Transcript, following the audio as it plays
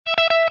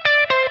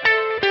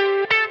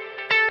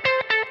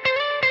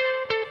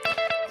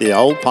The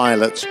Old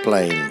Pilot's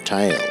Plain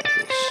Tales.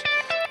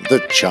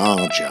 The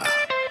Charger.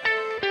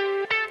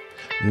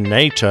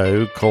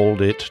 NATO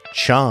called it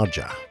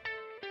Charger.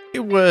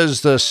 It was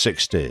the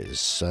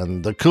 60s,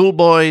 and the cool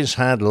boys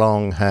had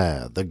long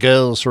hair. The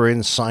girls were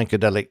in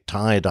psychedelic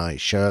tie-dye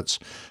shirts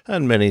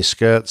and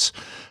miniskirts,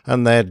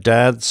 and their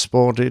dads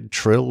sported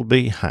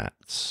trilby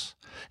hats.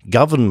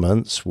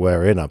 Governments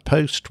were in a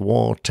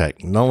post-war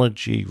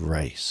technology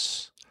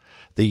race.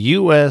 The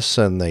US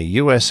and the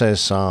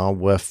USSR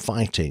were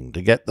fighting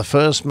to get the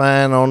first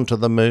man onto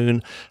the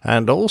moon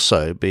and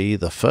also be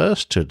the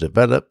first to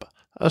develop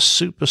a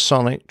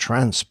supersonic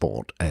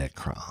transport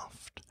aircraft.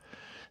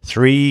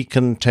 Three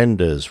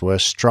contenders were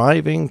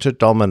striving to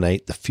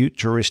dominate the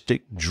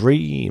futuristic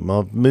dream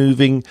of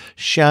moving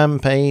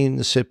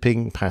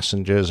champagne-sipping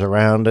passengers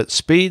around at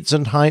speeds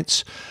and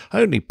heights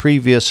only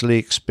previously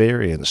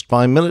experienced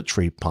by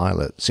military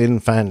pilots in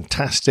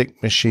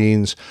fantastic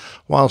machines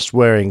whilst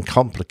wearing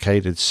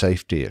complicated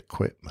safety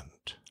equipment.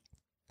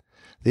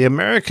 The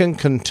American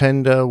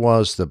contender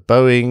was the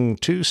Boeing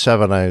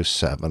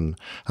 2707,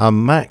 a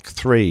Mach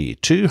 3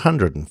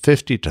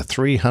 250 to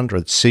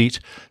 300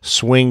 seat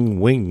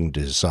swing-wing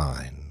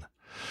design.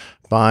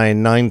 By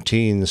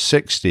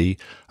 1960,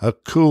 a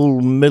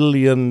cool $1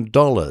 million,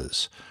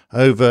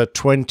 over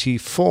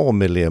 $24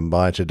 million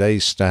by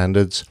today's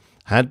standards,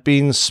 had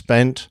been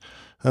spent,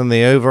 and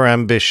the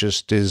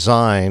overambitious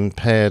design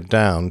pared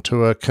down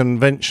to a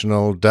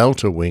conventional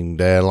delta-winged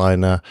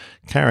airliner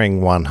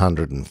carrying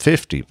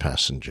 150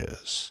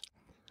 passengers.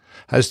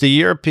 As the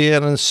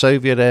European and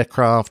Soviet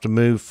aircraft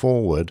moved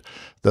forward,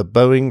 the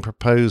Boeing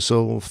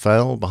proposal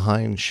fell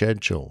behind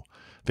schedule,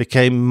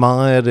 became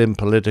mired in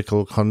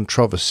political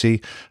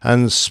controversy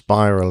and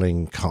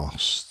spiraling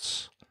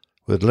costs.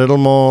 With little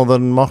more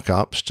than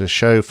mock-ups to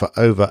show for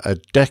over a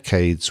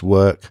decade's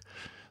work,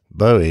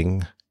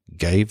 Boeing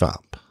gave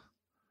up.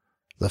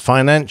 The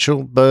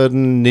financial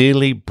burden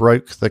nearly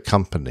broke the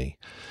company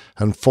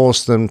and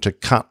forced them to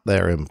cut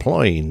their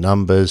employee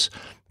numbers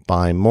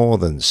by more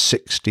than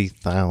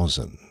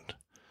 60,000.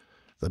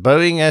 The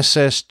Boeing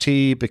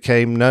SST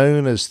became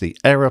known as the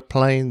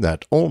aeroplane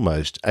that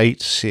almost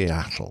ate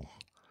Seattle.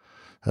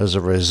 As a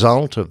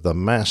result of the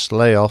mass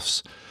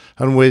layoffs,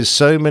 and with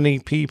so many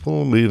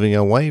people moving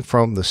away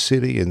from the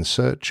city in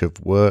search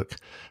of work,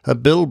 a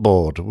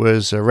billboard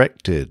was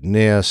erected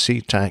near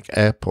SeaTac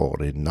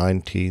Airport in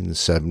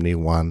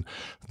 1971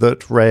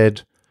 that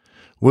read,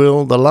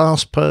 "Will the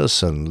last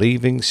person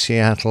leaving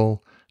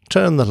Seattle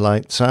turn the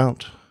lights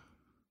out?"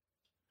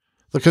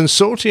 The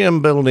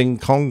consortium building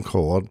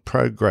Concorde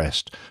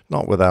progressed,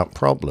 not without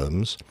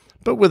problems,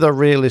 but with a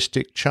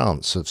realistic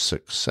chance of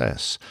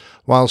success,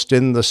 whilst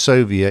in the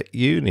Soviet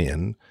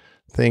Union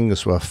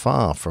things were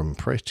far from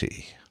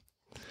pretty.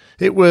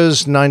 It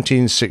was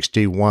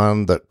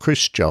 1961 that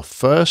Khrushchev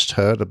first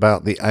heard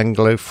about the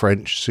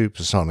Anglo-French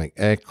supersonic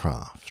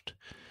aircraft.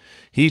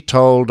 He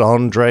told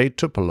Andrei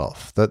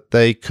Tupolev that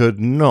they could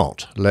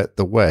not let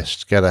the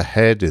West get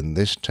ahead in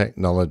this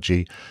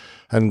technology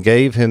and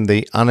gave him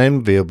the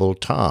unenviable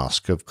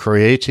task of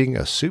creating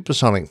a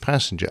supersonic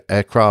passenger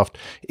aircraft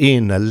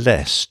in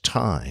less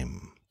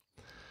time.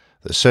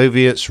 The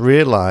Soviets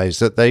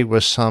realized that they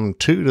were some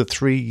 2 to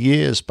 3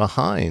 years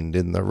behind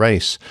in the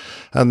race,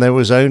 and there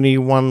was only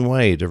one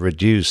way to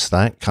reduce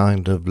that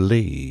kind of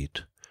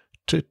lead: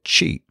 to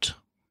cheat.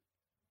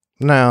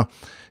 Now,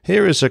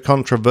 here is a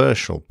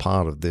controversial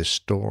part of this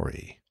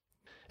story.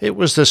 It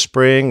was the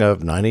spring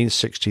of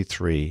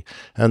 1963,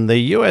 and the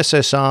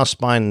USSR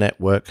Spy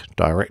Network,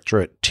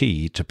 Directorate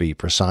T to be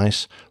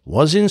precise,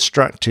 was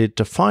instructed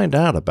to find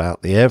out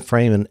about the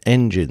airframe and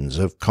engines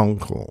of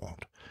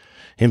Concorde.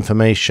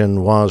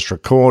 Information was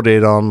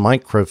recorded on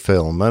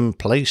microfilm and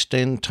placed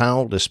in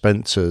towel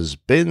dispensers,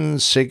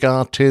 bins,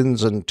 cigar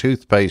tins, and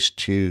toothpaste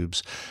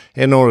tubes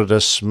in order to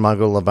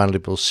smuggle the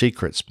valuable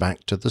secrets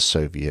back to the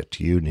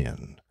Soviet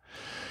Union.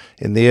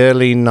 In the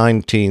early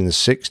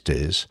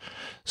 1960s,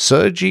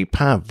 Sergei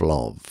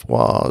Pavlov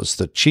was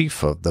the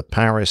chief of the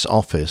Paris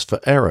office for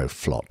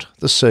Aeroflot,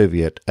 the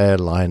Soviet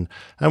airline,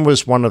 and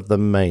was one of the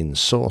main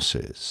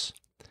sources.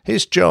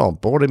 His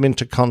job brought him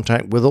into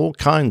contact with all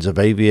kinds of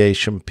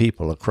aviation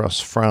people across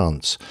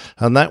France,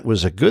 and that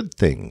was a good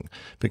thing,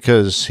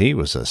 because he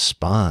was a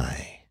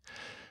spy.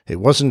 It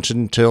wasn't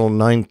until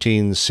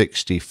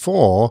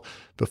 1964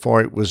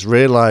 before it was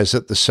realized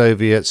that the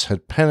Soviets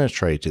had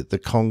penetrated the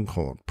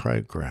Concorde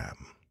program.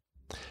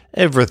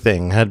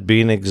 Everything had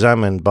been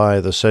examined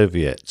by the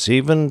Soviets,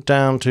 even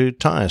down to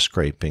tire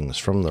scrapings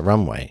from the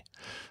runway.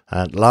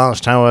 At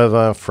last,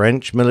 however,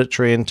 French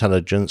military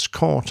intelligence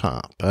caught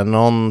up, and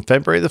on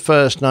February the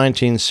 1st,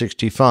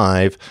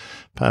 1965,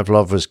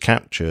 Pavlov was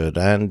captured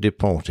and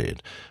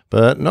deported,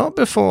 but not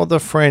before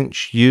the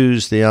French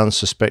used the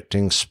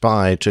unsuspecting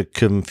spy to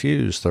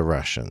confuse the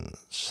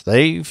Russians.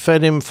 They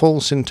fed him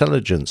false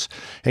intelligence,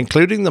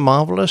 including the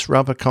marvelous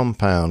rubber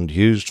compound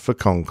used for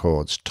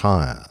Concorde's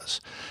tires.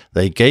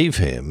 They gave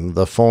him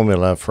the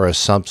formula for a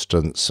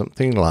substance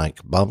something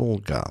like bubble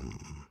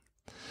gum.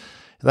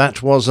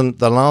 That wasn't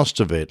the last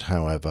of it,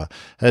 however,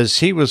 as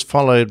he was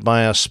followed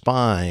by a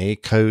spy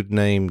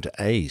codenamed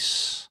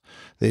Ace.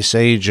 This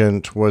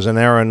agent was an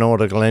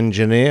aeronautical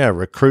engineer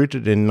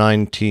recruited in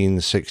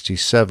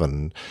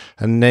 1967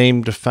 and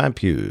named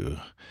Fabiu.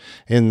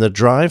 In the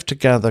drive to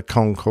gather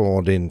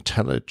Concorde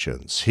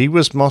intelligence, he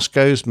was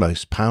Moscow's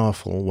most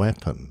powerful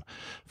weapon.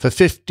 For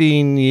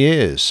 15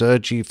 years,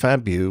 Sergei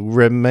Fabiu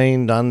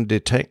remained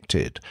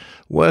undetected,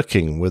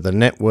 working with a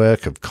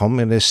network of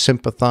communist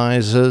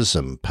sympathizers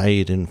and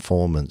paid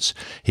informants.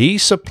 He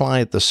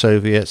supplied the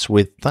Soviets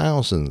with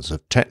thousands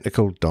of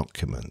technical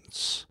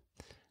documents.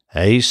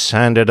 Ace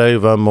handed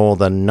over more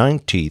than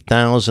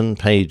 90,000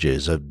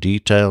 pages of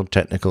detailed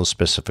technical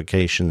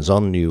specifications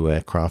on new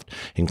aircraft,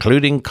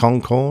 including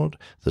Concorde,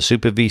 the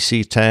Super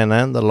VC-10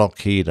 and the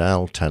Lockheed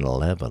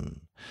L-1011.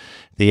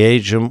 The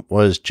agent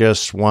was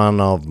just one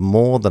of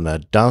more than a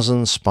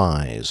dozen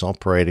spies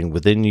operating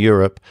within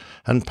Europe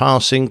and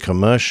passing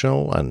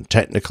commercial and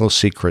technical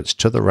secrets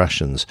to the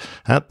Russians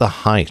at the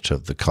height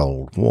of the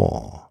Cold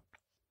War.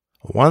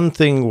 One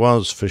thing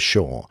was for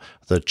sure,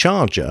 the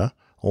Charger,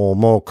 or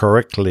more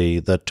correctly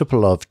the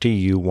Tupolev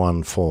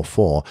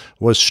Tu-144,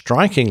 was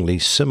strikingly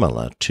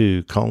similar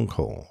to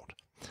Concorde.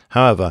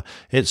 However,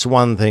 it's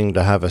one thing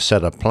to have a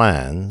set of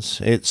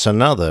plans, it's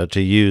another to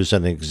use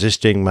an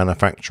existing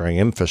manufacturing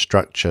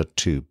infrastructure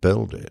to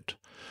build it.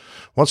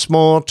 What's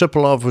more,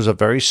 Tupolev was a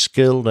very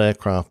skilled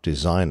aircraft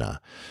designer.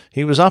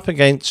 He was up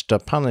against a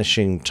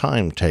punishing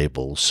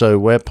timetable, so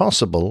where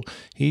possible,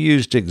 he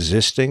used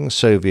existing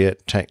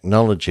Soviet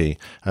technology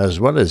as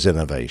well as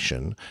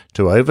innovation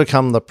to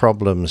overcome the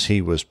problems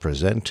he was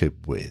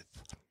presented with.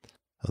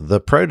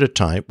 The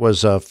prototype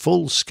was a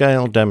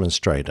full-scale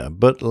demonstrator,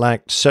 but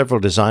lacked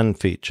several design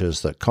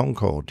features that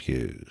Concorde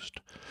used.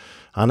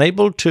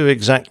 Unable to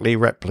exactly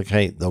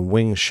replicate the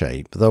wing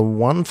shape, the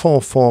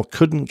 144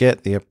 couldn't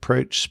get the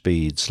approach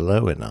speeds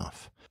low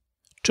enough.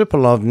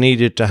 Tupolev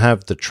needed to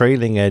have the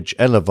trailing edge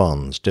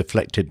elevons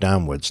deflected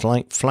downwards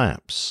like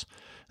flaps.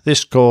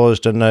 This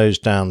caused a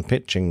nose-down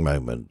pitching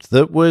moment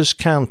that was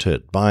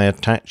countered by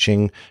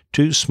attaching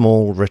two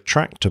small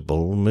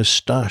retractable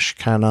moustache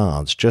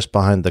canards just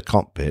behind the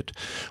cockpit,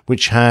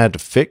 which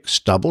had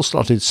fixed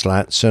double-slotted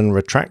slats and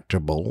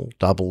retractable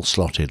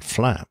double-slotted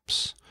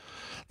flaps.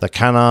 The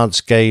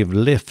canards gave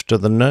lift to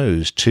the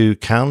nose to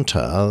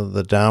counter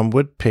the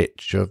downward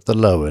pitch of the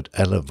lowered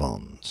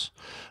elevons.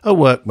 A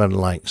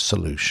workmanlike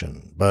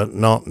solution, but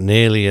not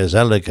nearly as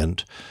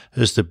elegant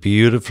as the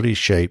beautifully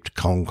shaped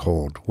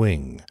Concorde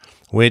wing,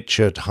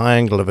 which at high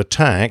angle of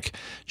attack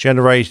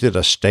generated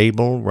a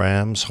stable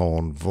ram's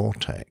horn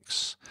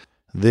vortex.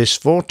 This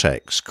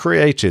vortex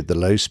created the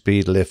low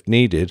speed lift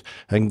needed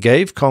and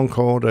gave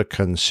Concorde a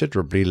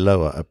considerably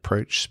lower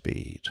approach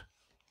speed.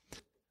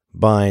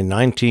 By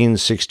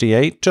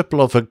 1968,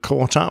 Tupolev had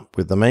caught up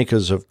with the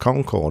makers of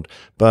Concorde,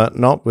 but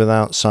not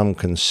without some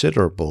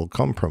considerable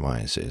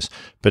compromises,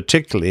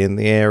 particularly in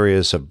the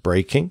areas of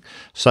braking,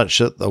 such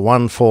that the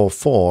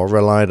 144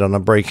 relied on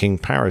a braking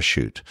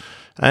parachute,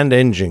 and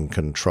engine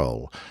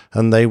control,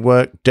 and they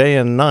worked day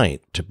and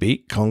night to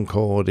beat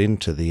Concorde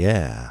into the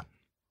air.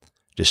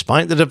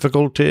 Despite the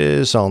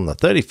difficulties, on the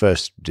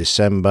 31st of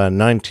December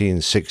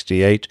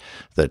 1968,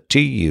 the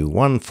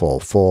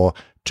Tu-144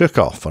 took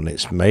off on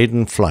its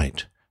maiden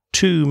flight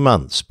 2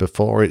 months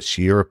before its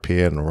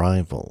European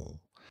rival.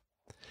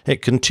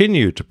 It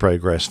continued to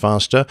progress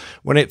faster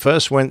when it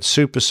first went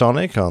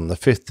supersonic on the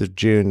 5th of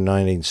June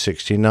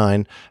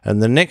 1969,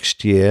 and the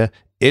next year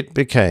it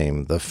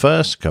became the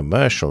first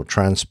commercial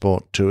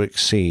transport to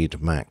exceed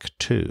Mach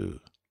 2.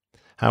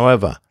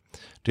 However,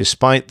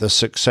 despite the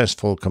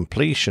successful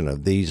completion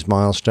of these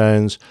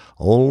milestones,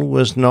 all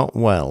was not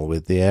well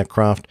with the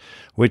aircraft,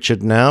 which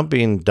had now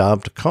been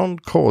dubbed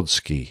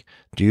Concordski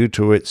due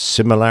to its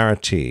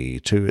similarity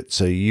to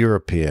its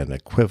European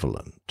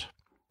equivalent.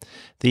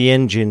 The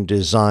engine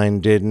design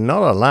did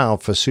not allow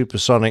for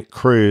supersonic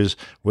cruise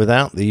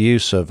without the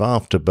use of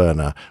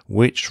afterburner,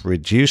 which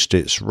reduced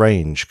its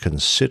range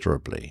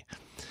considerably.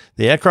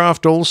 The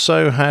aircraft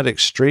also had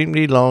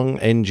extremely long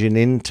engine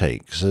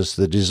intakes, as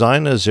the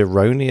designers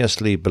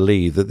erroneously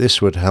believed that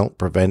this would help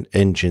prevent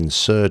engine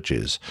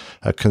surges,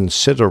 a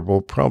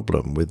considerable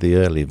problem with the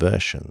early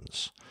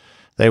versions.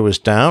 There was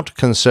doubt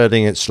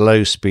concerning its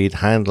low-speed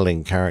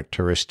handling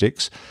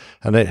characteristics,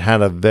 and it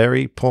had a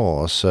very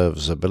poor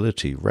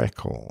serviceability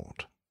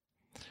record.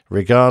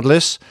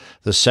 Regardless,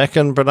 the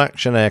second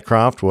production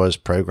aircraft was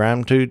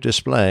programmed to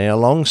display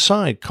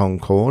alongside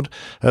Concorde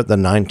at the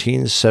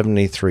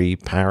 1973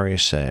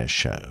 Paris Air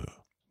Show.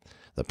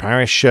 The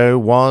Paris Show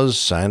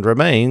was, and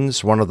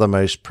remains, one of the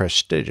most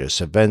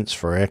prestigious events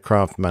for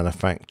aircraft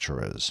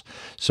manufacturers,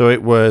 so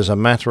it was a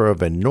matter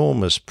of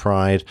enormous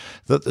pride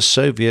that the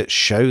Soviets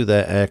show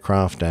their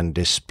aircraft and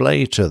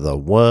display to the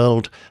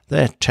world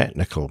their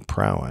technical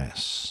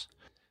prowess.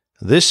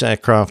 This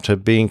aircraft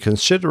had been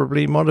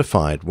considerably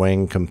modified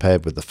when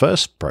compared with the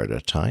first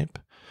prototype.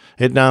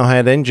 It now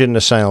had engine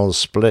nacelles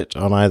split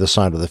on either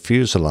side of the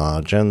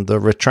fuselage and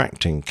the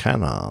retracting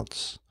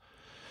canards.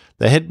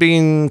 There had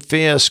been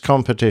fierce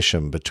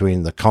competition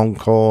between the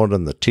Concorde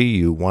and the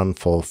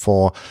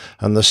Tu-144,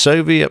 and the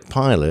Soviet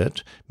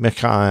pilot,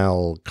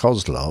 Mikhail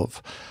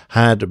Kozlov,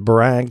 had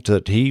bragged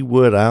that he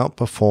would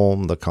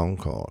outperform the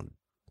Concorde.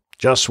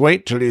 "Just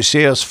wait till you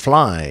see us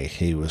fly,"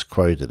 he was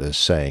quoted as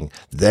saying,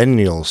 "then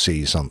you'll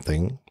see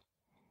something."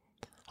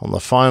 On the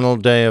final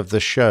day of the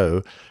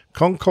show,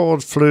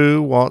 Concorde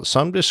flew what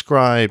some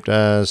described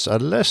as a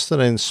less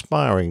than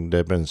inspiring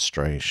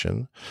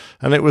demonstration,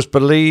 and it was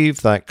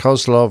believed that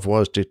Kozlov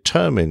was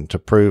determined to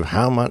prove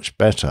how much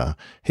better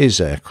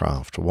his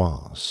aircraft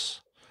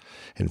was.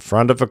 In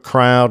front of a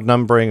crowd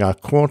numbering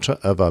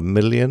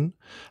 250,000,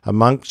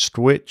 amongst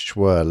which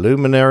were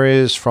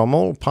luminaries from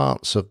all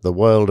parts of the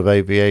world of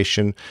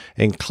aviation,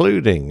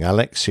 including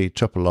Alexei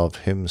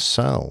Tupolev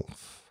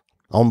himself.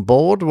 On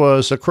board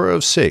was a crew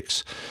of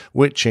 6,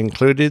 which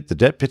included the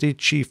deputy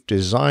chief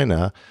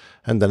designer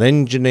and an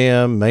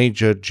engineer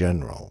major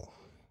general.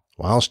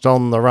 Whilst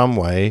on the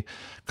runway,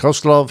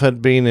 Kozlov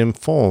had been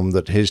informed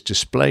that his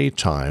display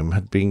time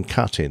had been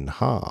cut in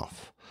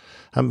half,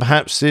 and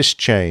perhaps this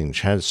change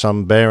had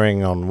some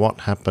bearing on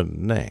what happened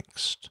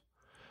next.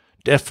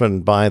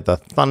 Deafened by the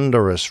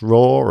thunderous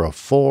roar of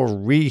 4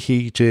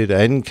 reheated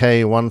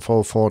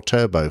NK-144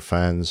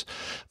 turbofans,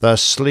 the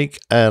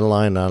sleek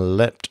airliner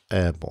leapt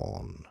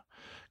airborne.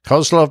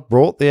 Kozlov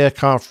brought the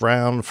aircraft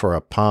round for a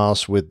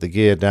pass with the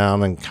gear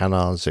down and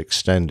canards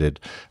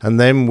extended, and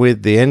then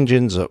with the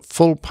engines at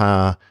full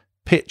power,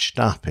 pitched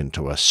up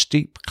into a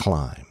steep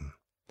climb.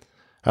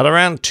 At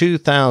around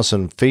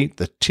 2,000 feet,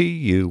 the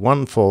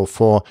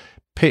Tu-144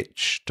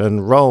 pitched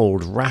and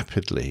rolled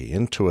rapidly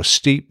into a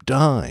steep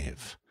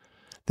dive.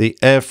 The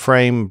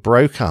airframe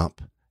broke up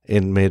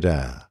in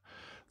mid-air,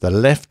 the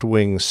left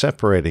wing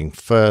separating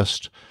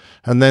first,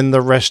 and then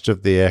the rest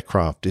of the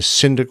aircraft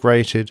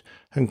disintegrated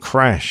and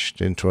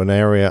crashed into an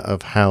area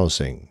of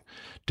housing,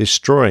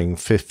 destroying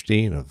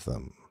 15 of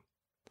them.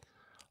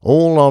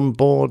 All on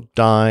board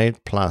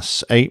died,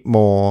 plus 8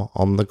 more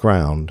on the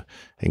ground,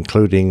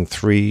 including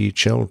 3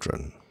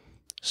 children.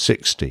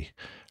 60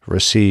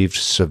 received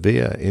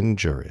severe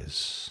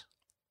injuries.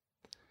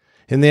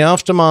 In the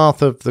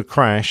aftermath of the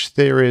crash,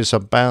 theories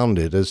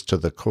abounded as to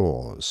the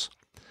cause.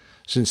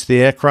 Since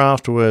the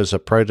aircraft was a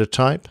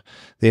prototype,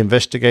 the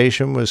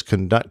investigation was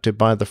conducted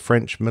by the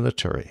French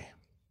military.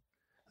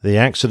 The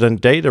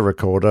accident data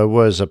recorder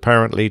was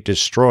apparently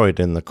destroyed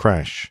in the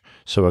crash,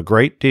 so a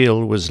great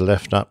deal was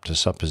left up to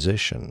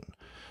supposition.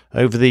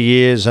 Over the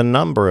years, a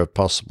number of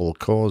possible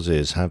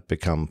causes have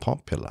become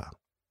popular.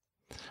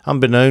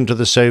 Unbeknown to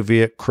the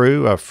Soviet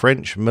crew, a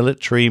French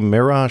military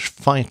Mirage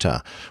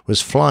fighter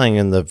was flying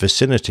in the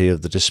vicinity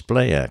of the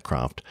display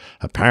aircraft,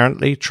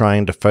 apparently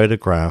trying to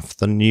photograph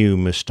the new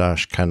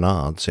moustache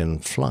canards in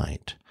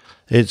flight.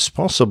 It's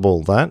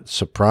possible that,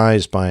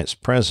 surprised by its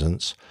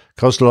presence,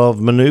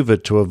 Kozlov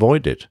maneuvered to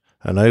avoid it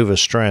and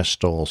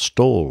overstressed or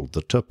stalled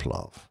the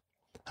Tupolev.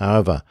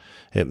 However,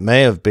 it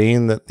may have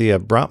been that the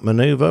abrupt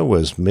maneuver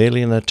was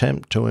merely an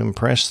attempt to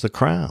impress the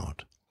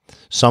crowd.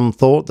 Some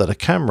thought that a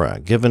camera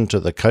given to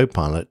the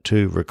co-pilot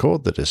to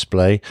record the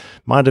display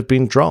might have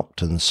been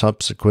dropped and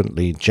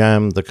subsequently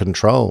jammed the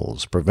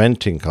controls,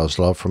 preventing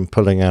Kozlov from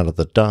pulling out of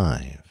the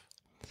dive.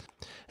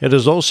 It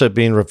has also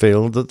been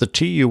revealed that the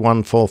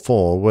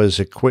Tu-144 was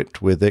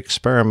equipped with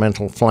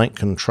experimental flight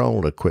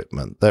control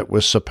equipment that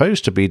was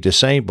supposed to be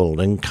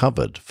disabled and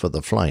covered for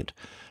the flight.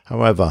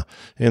 However,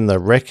 in the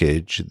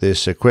wreckage,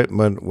 this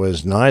equipment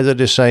was neither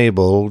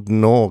disabled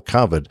nor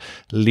covered,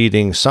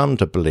 leading some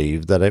to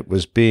believe that it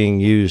was being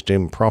used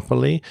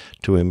improperly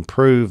to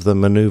improve the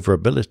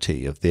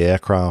maneuverability of the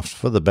aircraft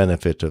for the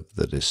benefit of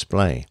the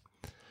display.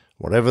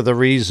 Whatever the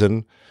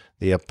reason,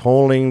 the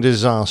appalling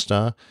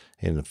disaster,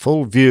 in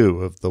full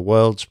view of the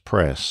world's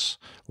press,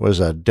 was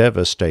a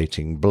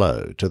devastating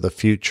blow to the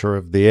future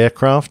of the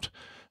aircraft,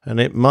 and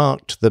it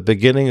marked the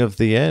beginning of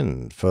the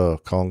end for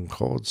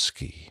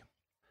Concordski.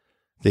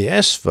 The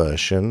S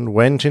version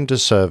went into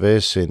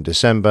service in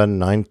December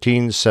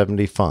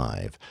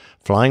 1975,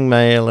 flying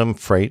mail and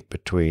freight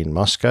between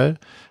Moscow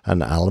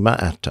and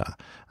Alma-Ata,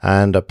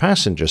 and a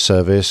passenger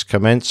service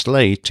commenced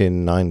late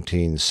in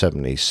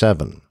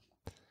 1977.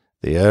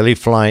 The early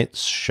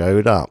flights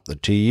showed up the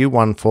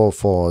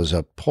Tu-144's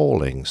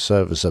appalling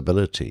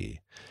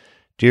serviceability.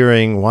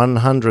 During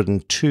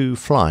 102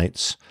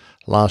 flights,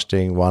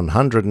 lasting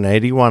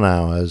 181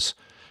 hours,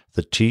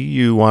 the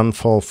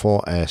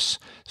Tu-144S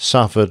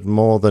suffered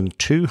more than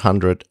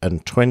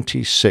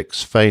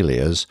 226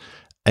 failures,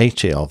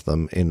 80 of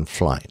them in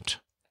flight.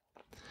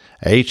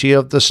 80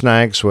 of the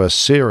snags were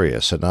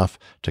serious enough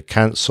to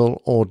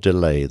cancel or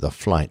delay the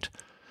flight.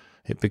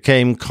 It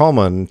became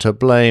common to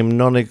blame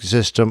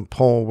non-existent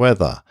poor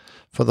weather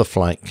for the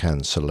flight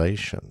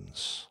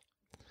cancellations.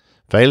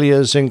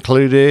 Failures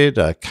included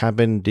a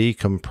cabin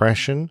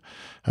decompression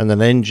and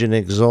an engine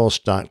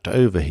exhaust duct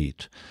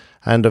overheat,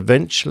 and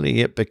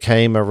eventually it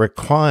became a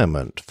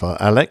requirement for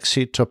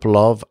Alexei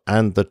Tupolev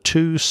and the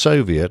 2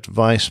 Soviet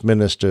vice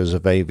ministers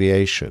of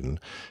aviation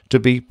to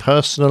be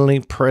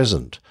personally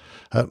present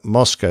at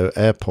Moscow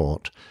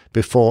airport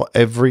before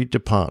every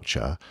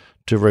departure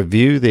to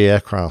review the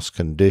aircraft's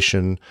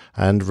condition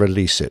and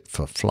release it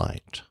for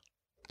flight.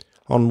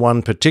 On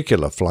one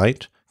particular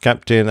flight,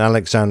 Captain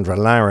Alexandra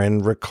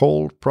Larin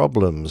recalled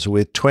problems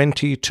with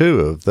 22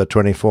 of the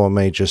 24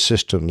 major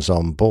systems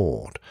on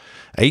board.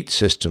 8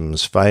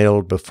 systems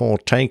failed before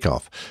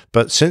takeoff,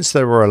 but since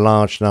there were a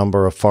large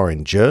number of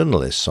foreign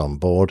journalists on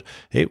board,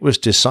 it was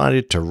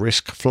decided to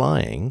risk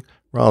flying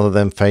rather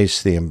than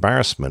face the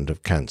embarrassment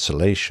of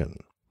cancellation.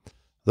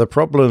 The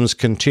problems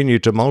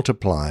continued to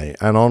multiply,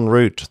 and en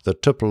route, the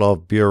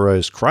Tupolev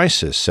Bureau's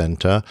crisis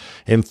center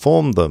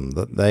informed them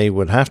that they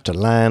would have to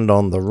land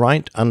on the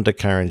right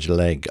undercarriage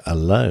leg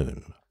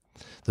alone.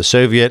 The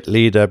Soviet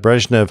leader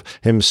Brezhnev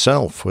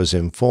himself was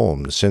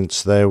informed,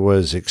 since there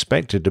was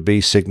expected to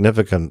be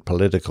significant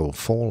political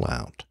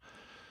fallout.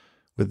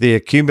 With the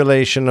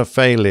accumulation of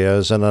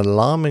failures, an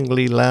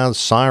alarmingly loud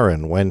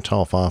siren went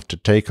off after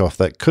takeoff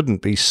that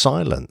couldn't be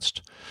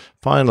silenced.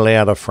 Finally,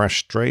 out of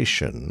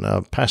frustration,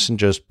 a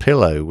passenger's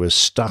pillow was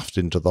stuffed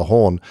into the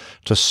horn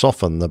to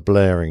soften the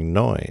blaring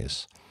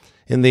noise.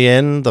 In the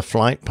end, the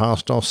flight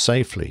passed off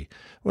safely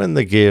when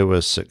the gear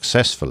was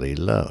successfully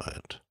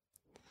lowered.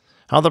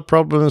 Other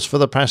problems for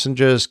the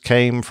passengers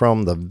came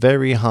from the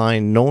very high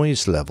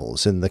noise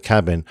levels in the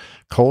cabin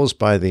caused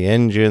by the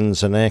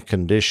engines and air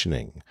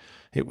conditioning.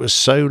 It was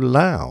so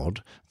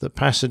loud that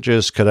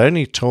passengers could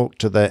only talk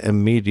to their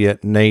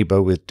immediate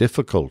neighbour with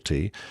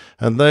difficulty,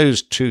 and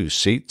those 2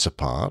 seats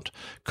apart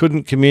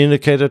couldn't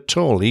communicate at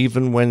all,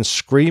 even when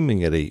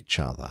screaming at each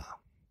other.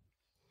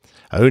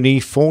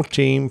 Only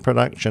 14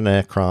 production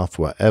aircraft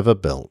were ever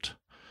built,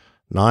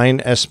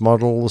 9 S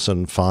models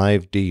and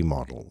 5 D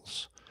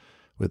models.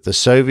 With the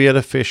Soviet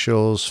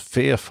officials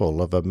fearful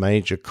of a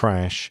major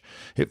crash,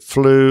 it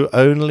flew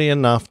only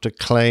enough to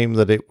claim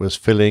that it was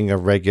filling a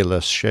regular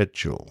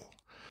schedule.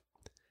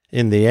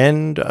 In the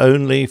end,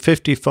 only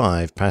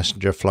 55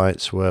 passenger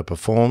flights were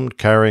performed,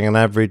 carrying an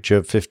average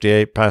of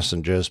 58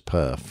 passengers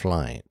per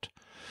flight.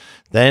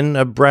 Then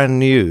a brand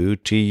new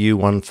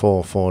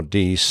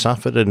Tu-144D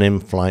suffered an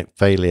in-flight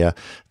failure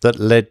that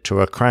led to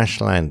a crash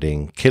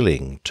landing,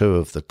 killing 2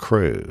 of the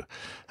crew.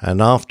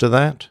 And after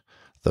that,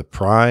 the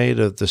pride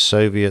of the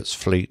Soviets'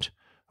 fleet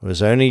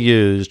was only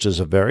used as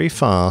a very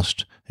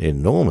fast,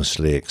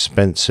 enormously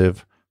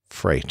expensive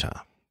freighter.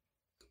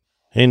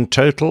 In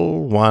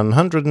total,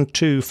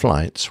 102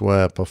 flights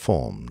were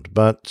performed,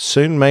 but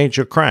soon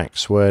major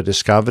cracks were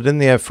discovered in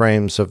the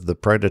airframes of the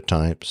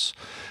prototypes,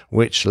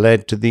 which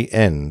led to the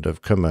end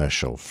of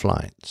commercial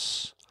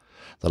flights.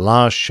 The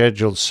last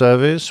scheduled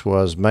service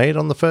was made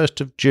on the 1st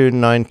of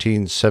June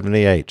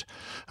 1978,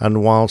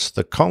 and whilst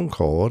the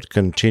Concorde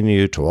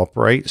continued to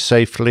operate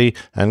safely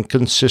and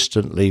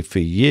consistently for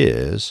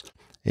years,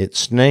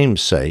 its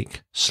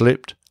namesake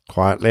slipped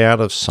quietly out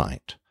of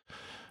sight.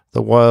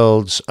 The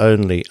world's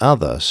only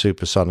other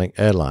supersonic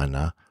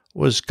airliner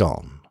was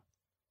gone.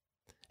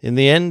 In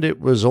the end, it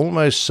was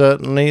almost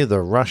certainly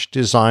the rushed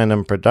design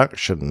and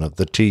production of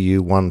the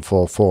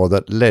Tu-144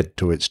 that led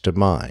to its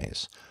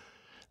demise.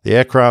 The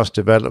aircraft's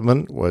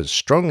development was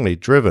strongly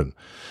driven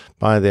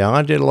by the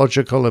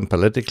ideological and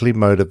politically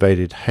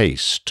motivated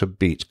haste to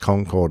beat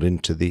Concorde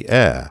into the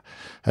air,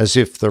 as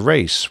if the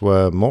race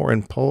were more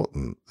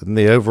important than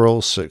the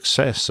overall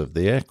success of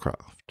the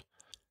aircraft.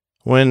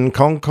 When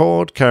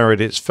Concorde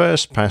carried its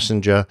first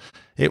passenger,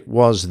 it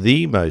was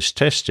the most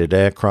tested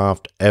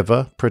aircraft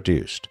ever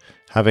produced,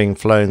 having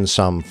flown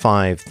some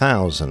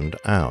 5,000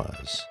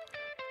 hours.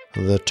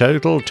 The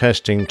total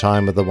testing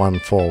time of the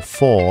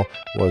 144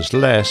 was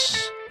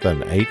less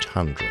than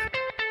 800.